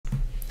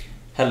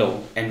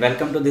Hello and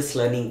welcome to this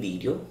learning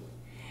video.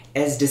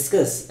 As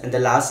discussed in the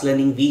last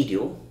learning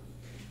video,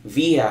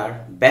 we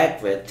are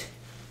back with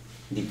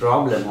the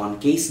problem on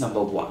case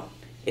number 1.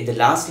 In the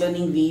last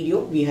learning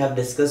video, we have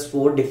discussed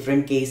 4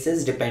 different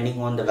cases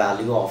depending on the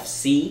value of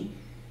C.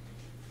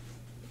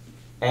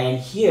 And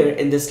here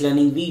in this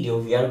learning video,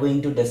 we are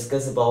going to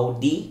discuss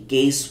about the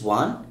case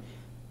 1.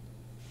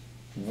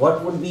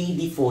 What would be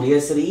the Fourier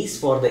series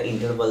for the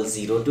interval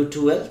 0 to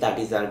 12, that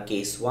is our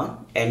case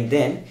 1, and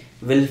then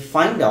we'll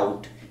find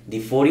out the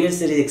Fourier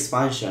series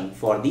expansion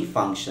for the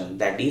function,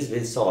 that is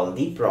we'll solve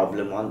the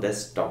problem on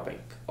this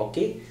topic.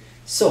 Okay,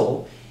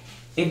 so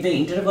if the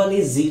interval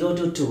is 0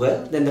 to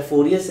 12, then the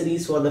Fourier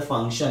series for the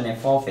function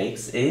f of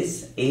x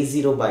is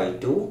a0 by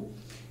 2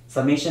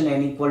 summation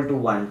n equal to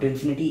 1 to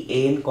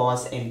infinity an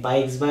cos n pi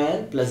x by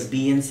l plus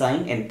bn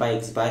sin n pi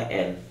x by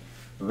l,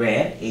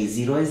 where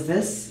a0 is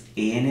this,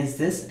 an is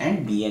this,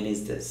 and bn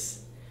is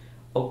this.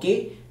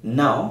 Okay,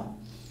 now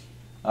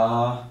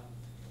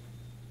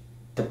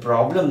the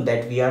problem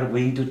that we are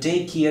going to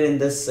take here in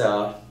this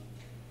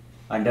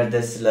under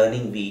this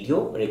learning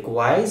video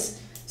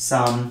requires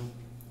some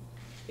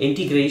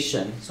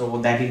integration. So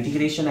that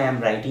integration I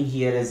am writing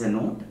here as a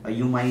note.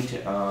 You might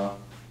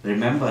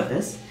remember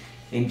this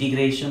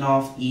integration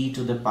of e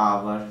to the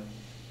power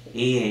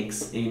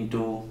ax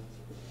into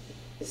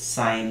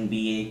sin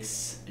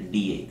bx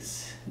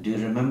dx. Do you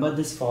remember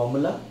this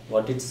formula?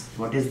 What is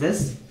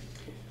this?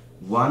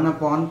 1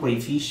 upon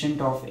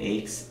coefficient of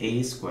x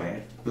a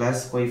square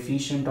plus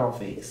coefficient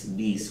of x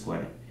b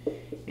square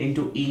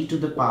into e to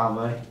the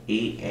power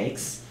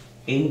ax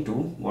into,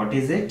 what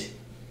is it?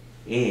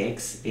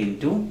 Ax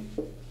into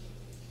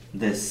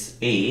this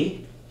a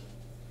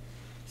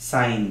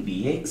sin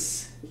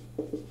bx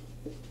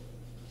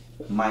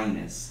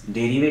minus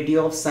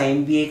derivative of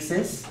sin bx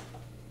is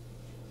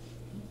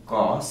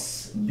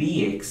cos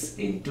bx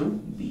into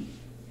b.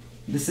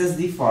 This is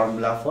the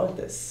formula for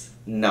this.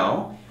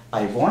 Now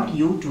I want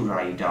you to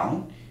write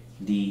down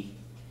the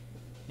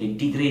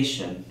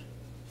integration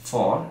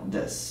for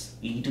this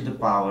e to the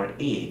power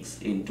ax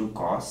into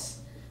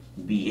cos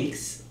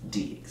bx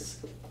dx.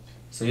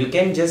 So you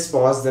can just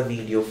pause the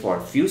video for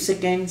a few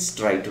seconds,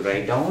 try to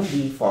write down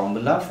the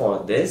formula for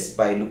this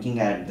by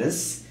looking at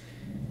this,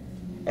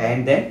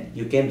 and then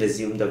you can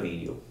resume the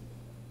video.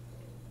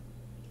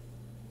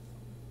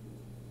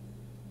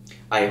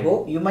 I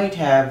hope you might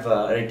have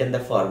written the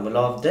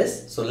formula of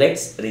this. So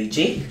let's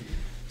recheck.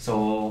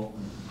 So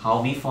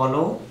how we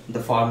follow the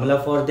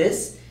formula for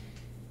this?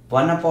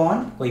 1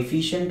 upon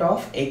coefficient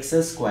of x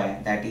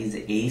square, that is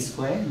a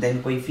square,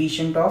 then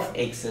coefficient of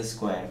x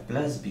square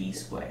plus b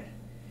square,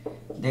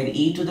 then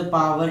e to the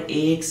power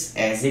ax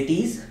as it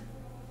is.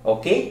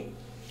 Okay,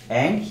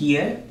 and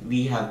here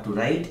we have to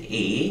write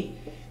a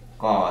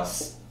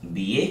cos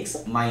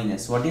bx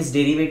minus, what is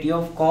derivative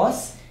of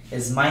cos?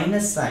 Is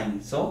minus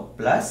sine, so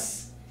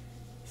plus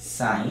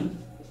sine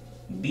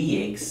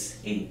bx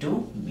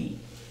into b.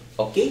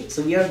 Okay,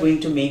 so we are going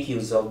to make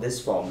use of these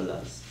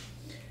formulas.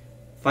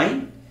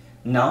 Fine.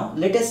 Now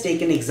let us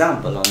take an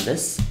example on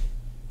this.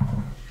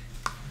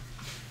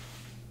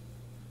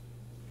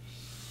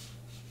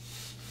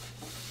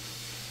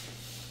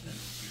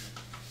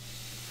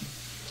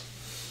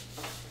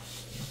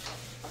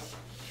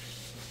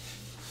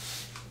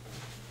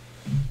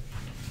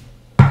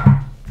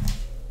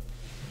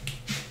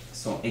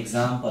 So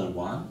example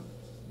 1,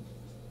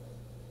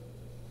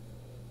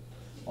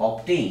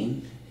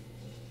 obtain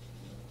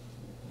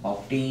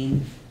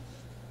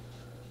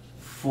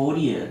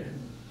Fourier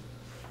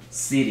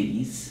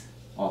series,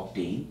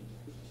 obtain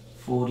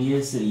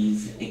Fourier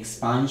series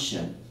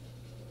expansion,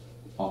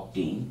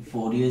 obtain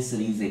Fourier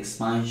series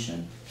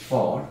expansion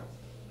for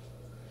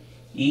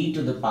e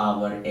to the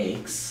power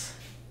x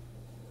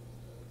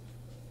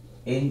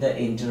in the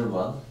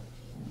interval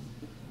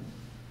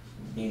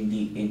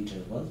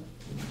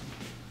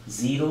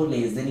 0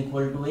 less than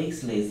equal to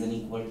x less than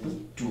equal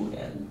to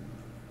 2l.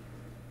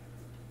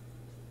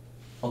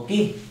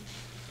 Okay,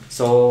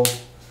 so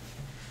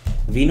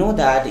we know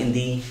that in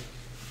the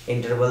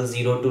interval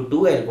 0 to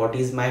 2l, what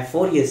is my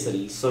Fourier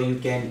series? So you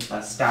can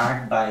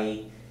start by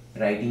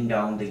writing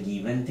down the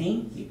given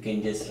thing. You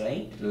can just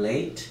write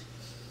let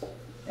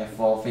f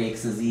of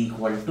x is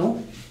equal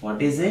to,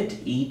 what is it?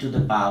 E to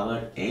the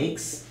power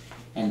x,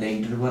 and the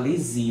interval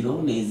is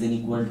 0 less than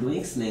equal to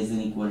x less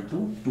than equal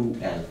to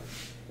 2l.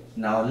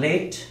 Now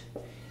let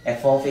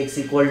f of x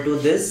equal to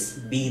this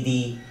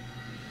be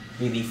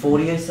the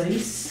Fourier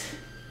series,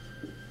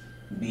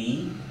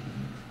 be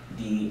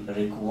the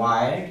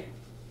required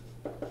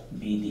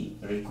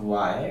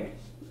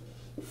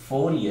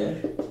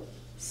Fourier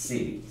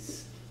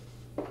series.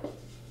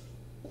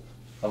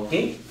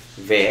 Okay,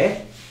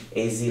 where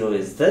a0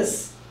 is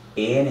this,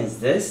 an is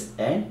this,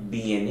 and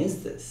bn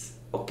is this.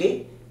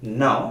 Okay,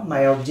 now my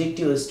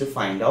objective is to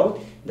find out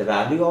the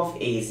value of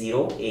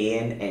a0,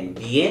 an, and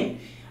bn.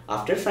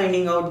 After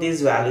finding out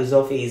these values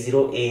of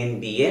a0, an,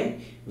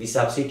 bn, we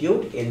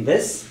substitute in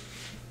this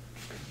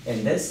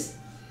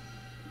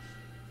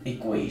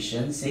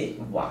equation, say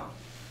 1.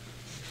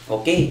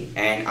 Okay,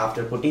 and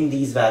after putting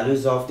these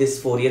values of this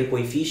Fourier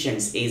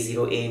coefficients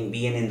a0, an,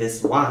 bn in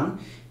this one,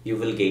 you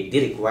will get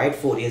the required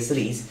Fourier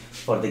series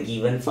for the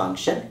given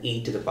function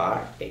e to the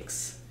power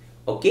x.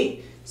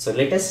 Okay, so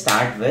let us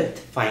start with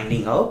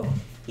finding out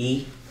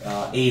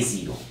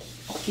a0.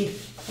 Okay.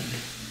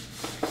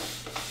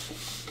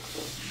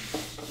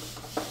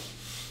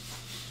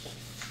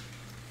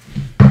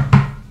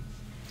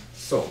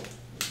 So,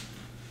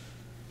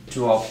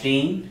 to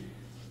obtain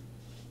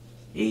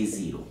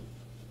a0.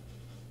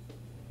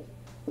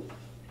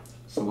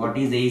 So what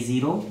is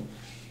a0?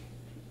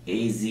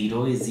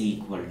 a0 is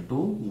equal to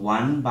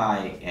 1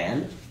 by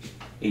L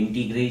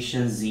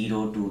integration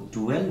 0 to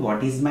 2L.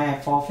 What is my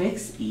f of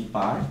x? E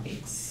power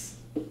x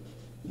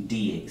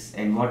dx.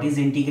 And what is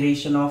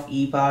integration of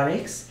e power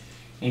x?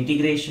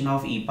 Integration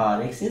of e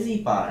power x is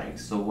e power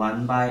x. So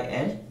 1 by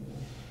L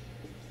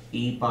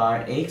e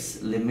power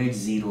x limit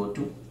 0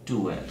 to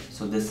 2L.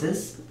 So this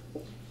is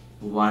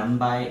 1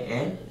 by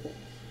L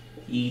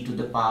e to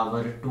the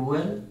power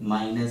 2L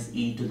minus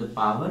e to the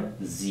power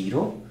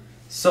 0.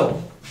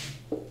 So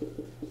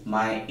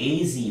my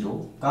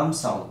a0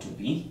 comes out to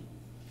be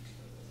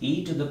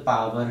e to the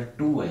power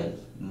 2L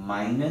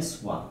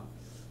minus 1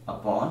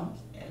 upon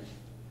L.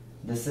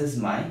 This is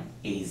my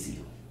a0.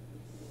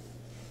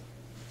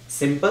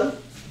 Simple.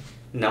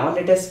 Now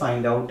let us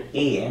find out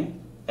an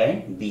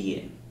and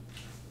bn.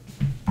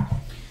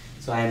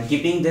 So I am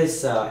keeping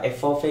this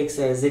f of x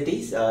as it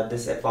is,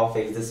 this f of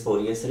x, this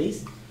Fourier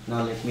series.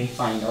 Now let me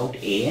find out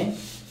an.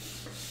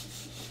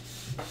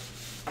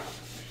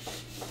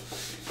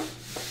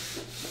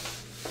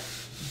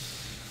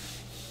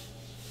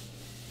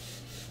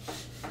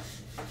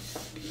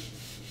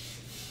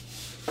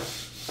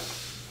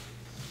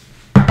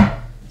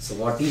 So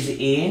what is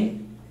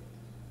an?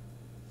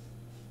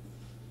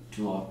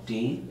 To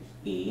obtain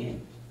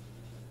an,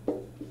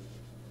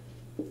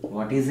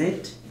 what is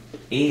it?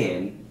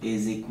 An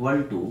is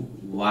equal to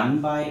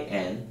 1 by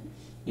L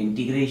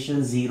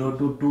integration 0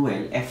 to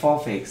 2L f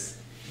of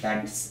x,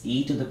 that's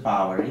e to the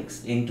power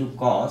x, into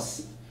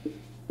cos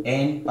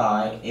n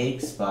pi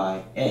x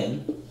by L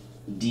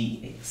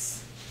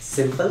dx.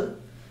 Simple.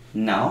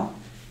 Now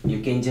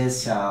you can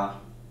just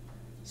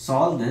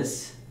solve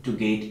this to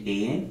get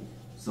an.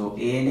 So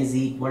an is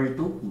equal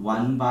to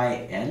 1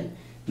 by L.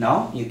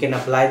 Now you can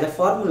apply the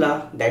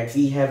formula that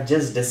we have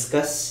just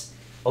discussed.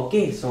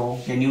 Okay, so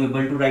can you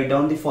able to write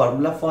down the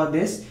formula for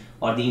this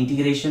or the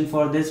integration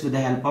for this with the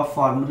help of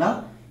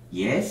formula?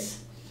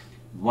 Yes,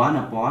 1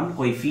 upon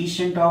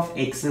coefficient of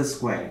x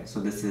square. So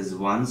this is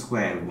 1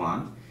 square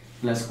 1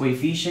 plus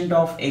coefficient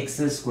of x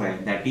square,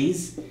 that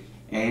is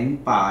n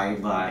pi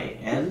by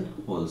L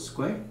whole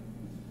square,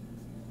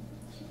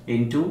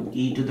 into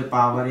e to the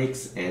power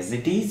x as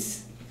it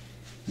is.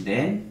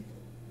 Then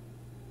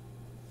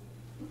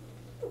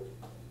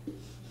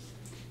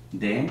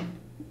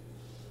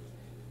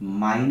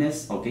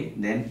minus, okay,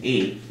 then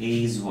a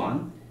is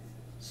 1.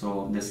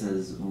 So this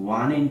is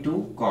 1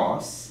 into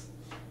cos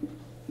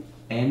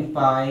n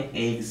pi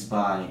x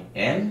by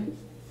L.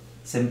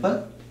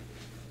 Simple.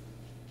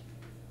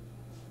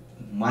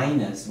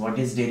 Minus, what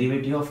is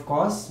derivative of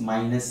cos?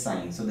 Minus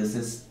sine. So this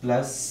is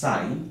plus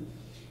sine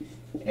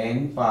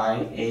n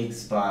pi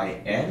x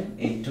by L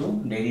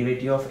into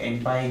derivative of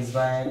n pi x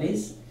by L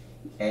is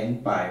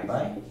n pi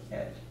by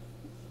L.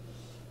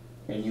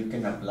 And you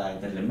can apply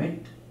the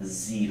limit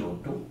 0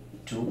 to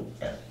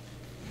 2L.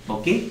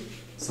 Okay,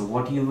 so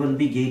what you will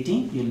be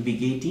getting? You will be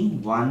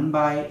getting 1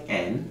 by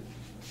L.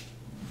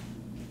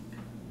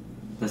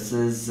 This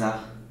is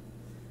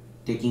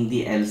taking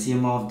the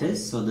LCM of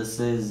this. So this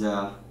is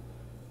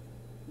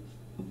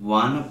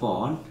 1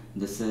 upon,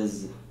 this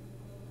is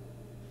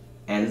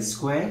L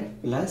square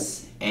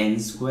plus n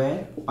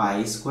square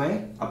pi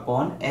square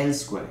upon L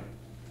square.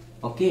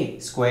 Okay,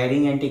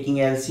 squaring and taking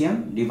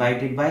LCM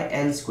divided by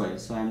L square.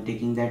 So I am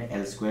taking that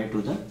L square to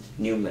the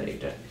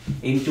numerator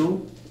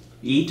into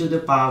e to the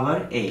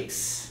power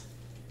x.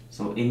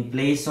 So in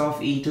place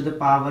of e to the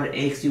power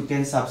x, you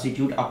can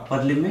substitute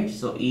upper limit.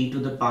 So e to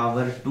the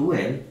power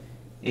 2L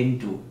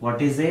into, what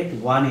is it?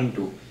 1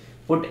 into,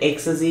 put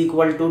x is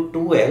equal to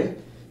 2L.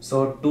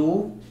 So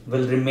 2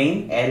 will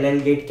remain, L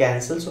get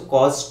cancelled. So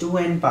cos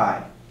 2n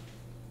pi.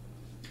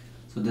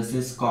 So this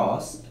is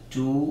cos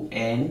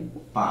 2n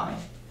pi.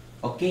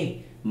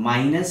 Okay,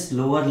 minus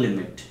lower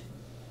limit.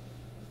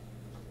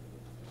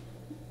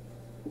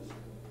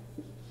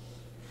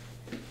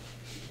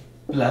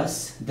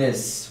 Plus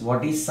this,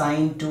 what is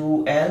sine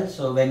 2L?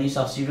 So when you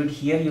substitute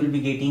here, you will be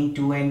getting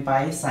 2n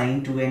pi.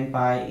 Sine 2n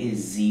pi is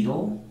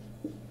 0.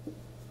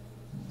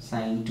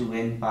 Sine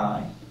 2n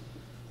pi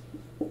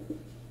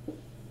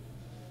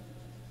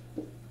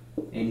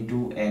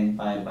into n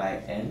pi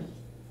by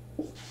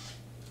L.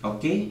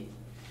 Okay,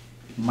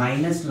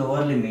 minus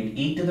lower limit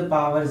e to the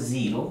power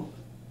 0,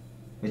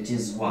 which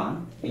is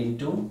 1,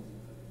 into,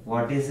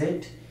 what is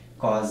it?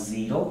 Cos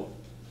 0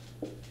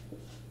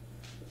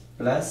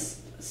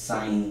 plus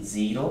sine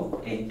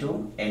 0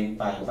 into n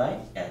pi by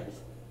L.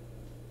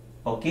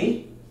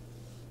 Okay,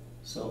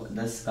 so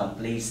this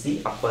completes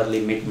the upper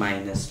limit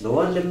minus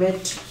lower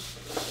limit.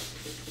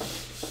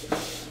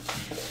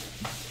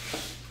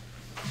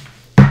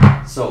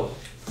 So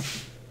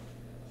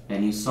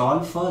when you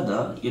solve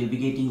further, you'll be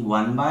getting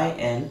 1 by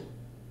L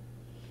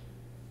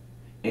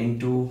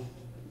into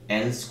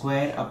L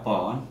square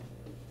upon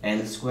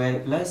L square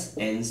plus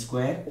N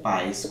square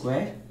pi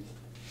square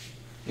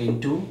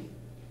into,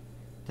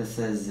 this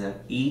is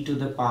e to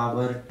the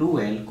power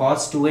 2L.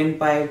 Cos 2n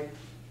pi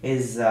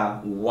is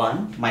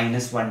 1,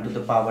 minus 1 to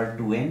the power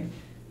 2n,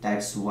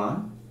 that's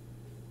 1.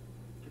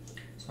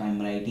 So I'm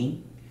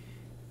writing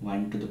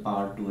 1 to the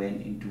power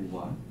 2n into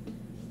 1.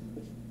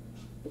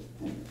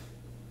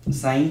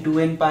 Sin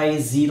 2n pi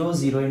is 0,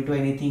 0 into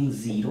anything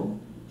 0,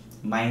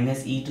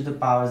 minus e to the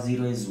power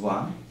 0 is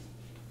 1,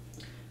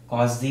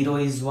 cos 0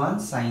 is 1,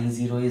 sin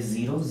 0 is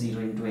 0,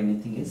 0 into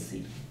anything is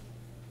 0.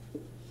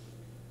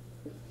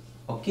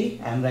 Okay,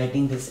 I am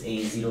writing this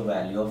a0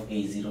 value of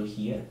a0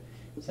 here.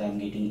 So I am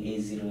getting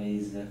a0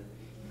 is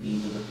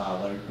e to the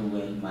power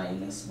 2l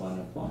minus 1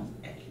 upon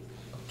l.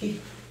 Okay,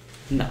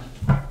 now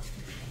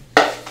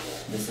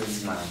this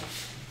is my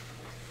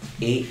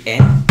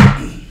an.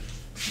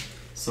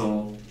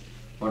 So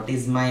what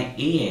is my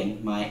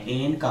an? My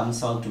an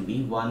comes out to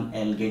be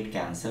 1l get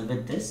cancelled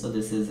with this. So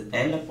this is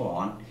l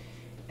upon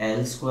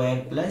l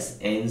square plus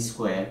n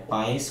square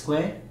pi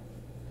square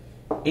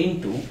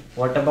into,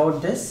 what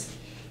about this?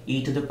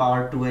 E to the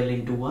power 2l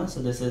into 1.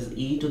 So this is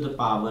e to the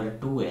power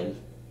 2l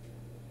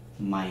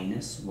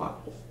minus 1.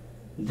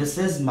 This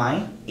is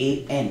my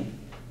an.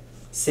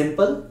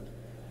 Simple.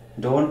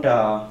 Don't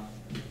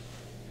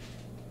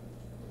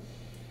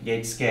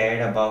get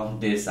scared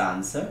about this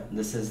answer.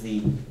 This is the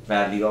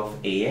value of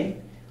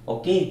an.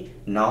 Okay,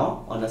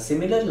 now on a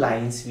similar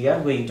lines we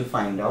are going to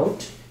find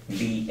out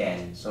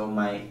bn. So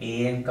my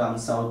an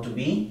comes out to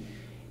be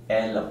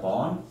l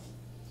upon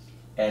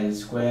l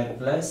square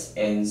plus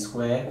n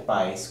square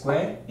pi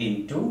square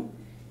into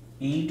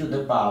e to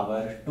the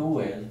power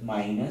 2l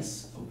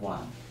minus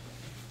 1.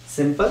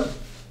 Simple.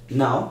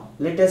 Now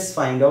let us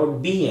find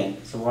out bn.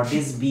 So what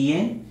is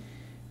bn?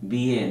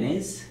 bn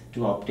is,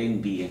 to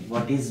obtain bn,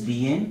 what is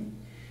bn?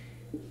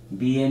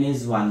 bn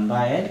is 1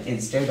 by l.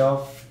 Instead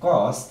of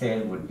cos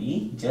there would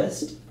be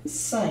just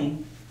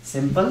sin.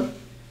 Simple.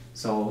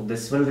 So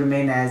this will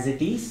remain as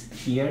it is.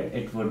 Here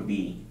it would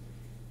be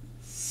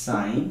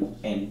sin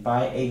n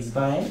pi x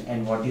by l,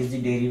 and what is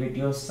the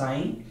derivative of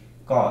sin?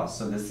 Cos.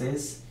 So this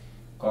is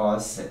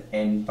cos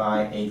n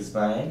pi x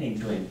by l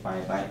into n pi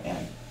by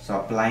l. So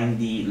applying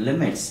the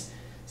limits,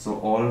 so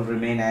all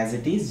remain as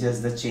it is,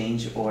 just the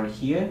change over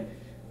here.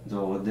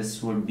 So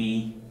this would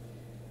be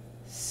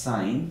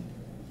sin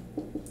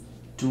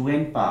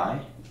 2n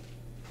pi,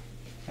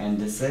 and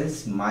this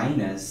is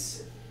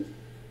minus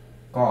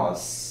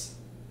cos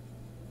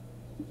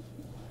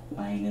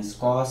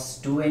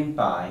 2n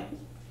pi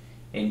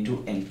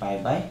into n pi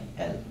by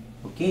l.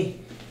 Okay,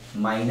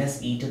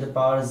 minus e to the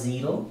power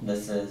 0,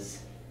 this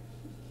is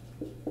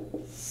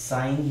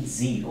sin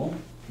 0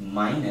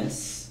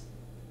 minus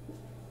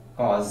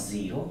cos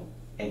 0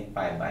 n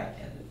pi by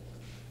l.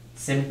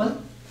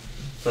 Simple.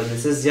 So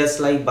this is just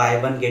like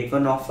buy one get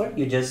one offer.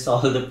 You just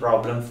solve the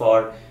problem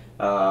for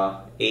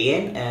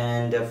an,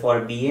 and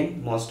for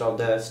bn most of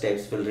the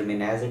steps will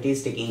remain as it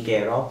is, taking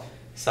care of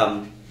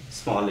some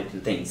small little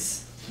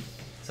things.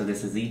 So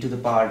this is e to the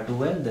power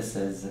 2l, this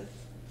is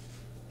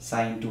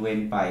sin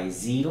 2n pi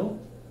 0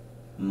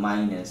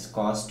 minus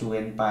cos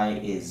 2n pi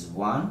is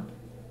 1.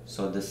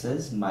 So this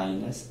is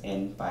minus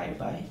n pi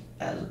by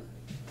l.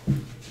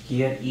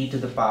 Here e to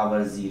the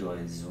power 0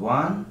 is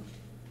 1,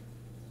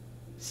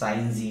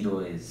 sin 0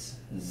 is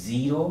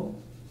 0,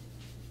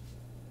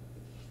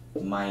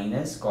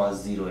 minus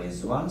cos 0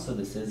 is 1. So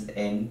this is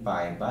n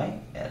pi by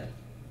l.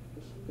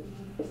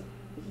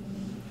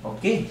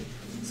 Okay,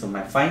 so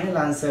my final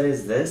answer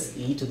is this,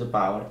 e to the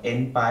power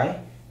n pi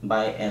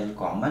by l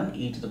common,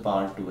 e to the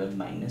power 2l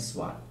minus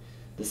 1.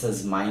 This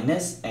is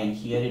minus, and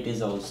here it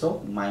is also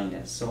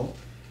minus. So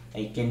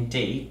I can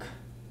take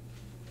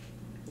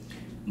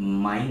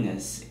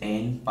minus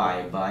n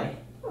pi by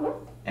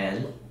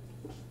l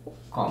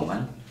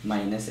common,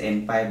 minus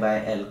n pi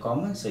by l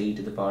common, so e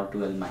to the power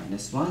 2l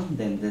minus 1.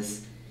 Then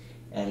this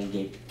l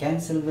get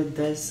cancelled with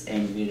this,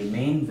 and we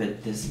remain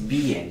with this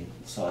bn.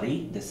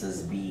 Sorry, this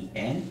is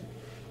bn.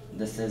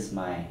 This is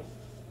my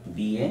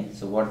bn.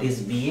 So what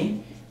is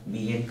bn?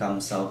 bn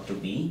comes out to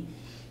be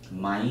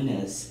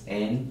minus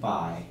n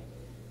pi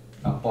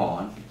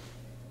upon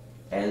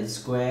l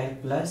square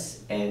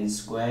plus n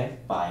square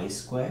pi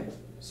square.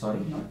 Sorry,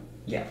 not,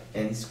 yeah,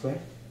 n square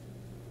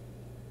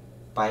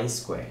pi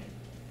square,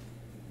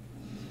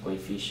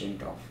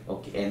 coefficient of,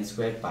 okay, n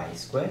square pi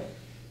square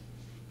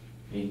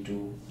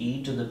into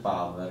e to the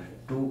power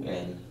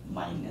 2l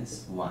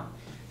minus 1.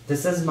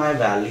 This is my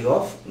value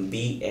of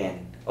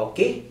bn.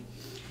 Okay,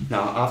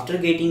 now after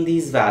getting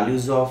these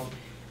values of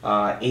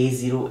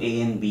a0,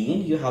 a and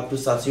bn, you have to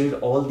substitute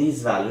all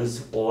these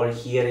values over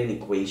here in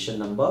equation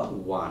number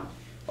 1.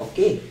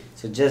 Okay,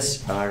 so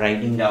just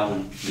writing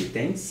down the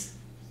things.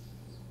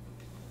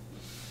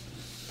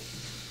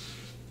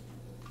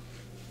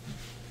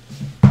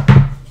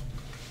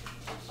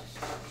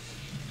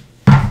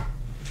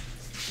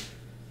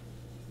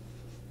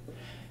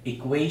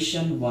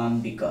 equation 1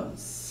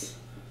 becomes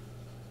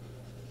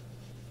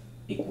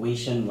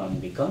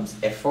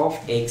f of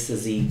x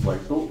is equal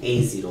to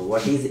a0.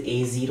 What is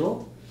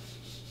a0?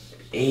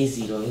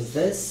 a0 is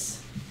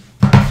this: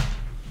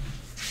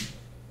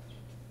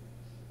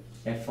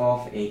 f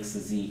of x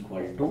is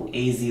equal to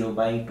a0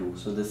 by 2.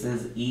 So this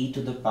is e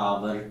to the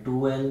power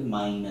 2l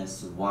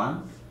minus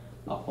 1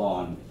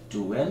 upon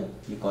 2l,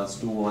 because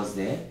 2 was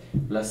there,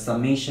 plus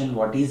summation.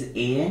 What is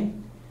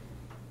an?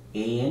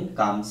 An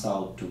comes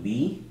out to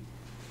be,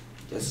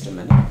 just a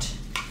minute,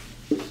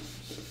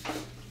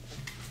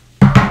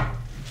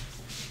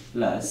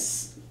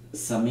 plus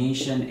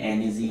summation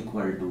n is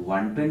equal to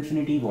 1 to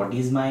infinity. What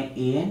is my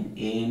an?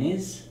 an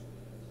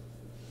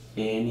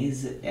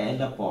is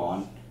L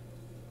upon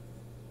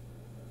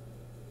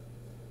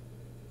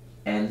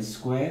L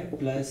square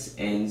plus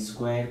n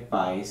square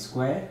pi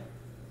square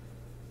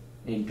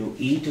into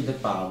e to the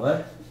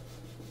power,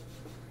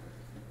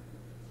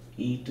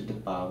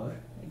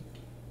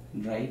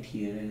 right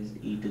here is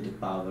e to the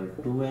power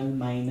 2n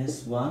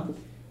minus 1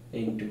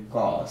 into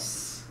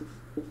cos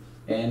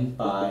n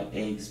pi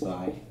x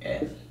by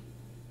L,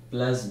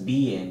 plus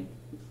bn.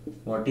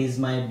 What is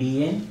my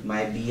bn?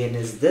 My bn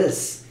is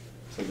this.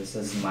 So this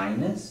is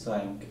minus, so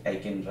I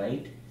can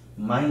write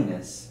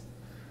minus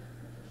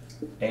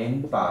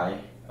n pi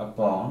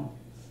upon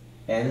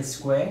L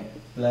square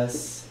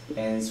plus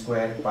n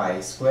square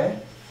pi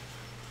square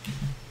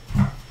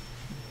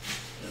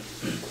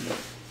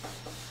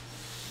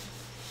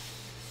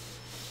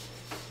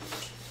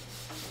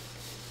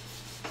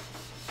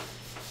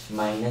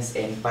minus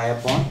n pi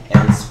upon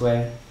L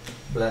square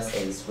plus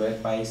n square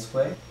pi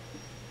square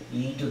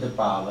e to the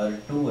power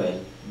 2l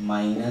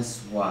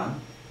minus 1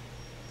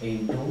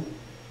 into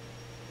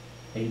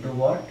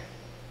what?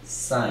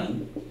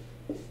 Sine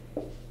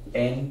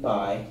n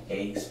pi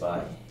x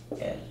by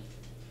L.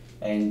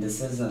 And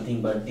this is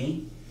nothing but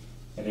the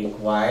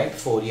required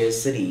Fourier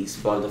series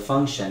for the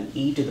function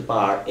e to the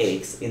power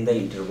x in the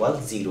interval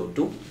 0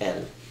 to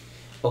L.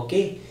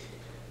 Okay,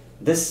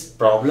 this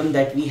problem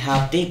that we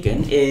have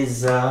taken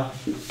is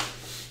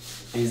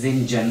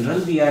in general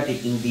we are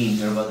taking the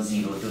interval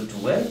 0 to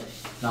 2L.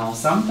 Now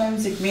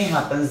sometimes it may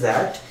happen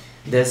that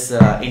this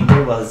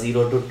interval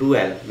 0 to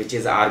 2L, which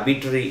is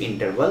arbitrary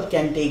interval,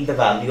 can take the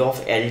value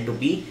of L to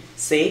be,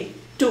 say,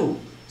 2.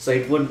 So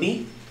it would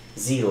be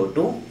 0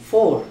 to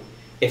 4.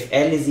 If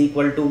L is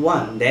equal to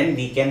 1, then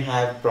we can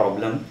have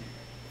problem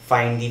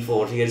find the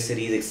Fourier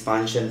series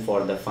expansion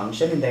for the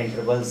function in the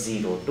interval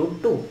 0 to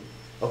 2.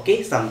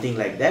 Okay, something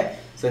like that.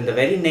 So in the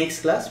very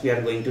next class we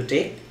are going to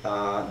take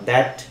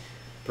that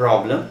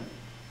problem.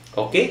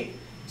 Okay,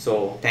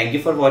 so thank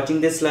you for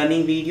watching this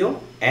learning video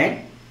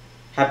and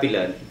happy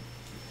learning.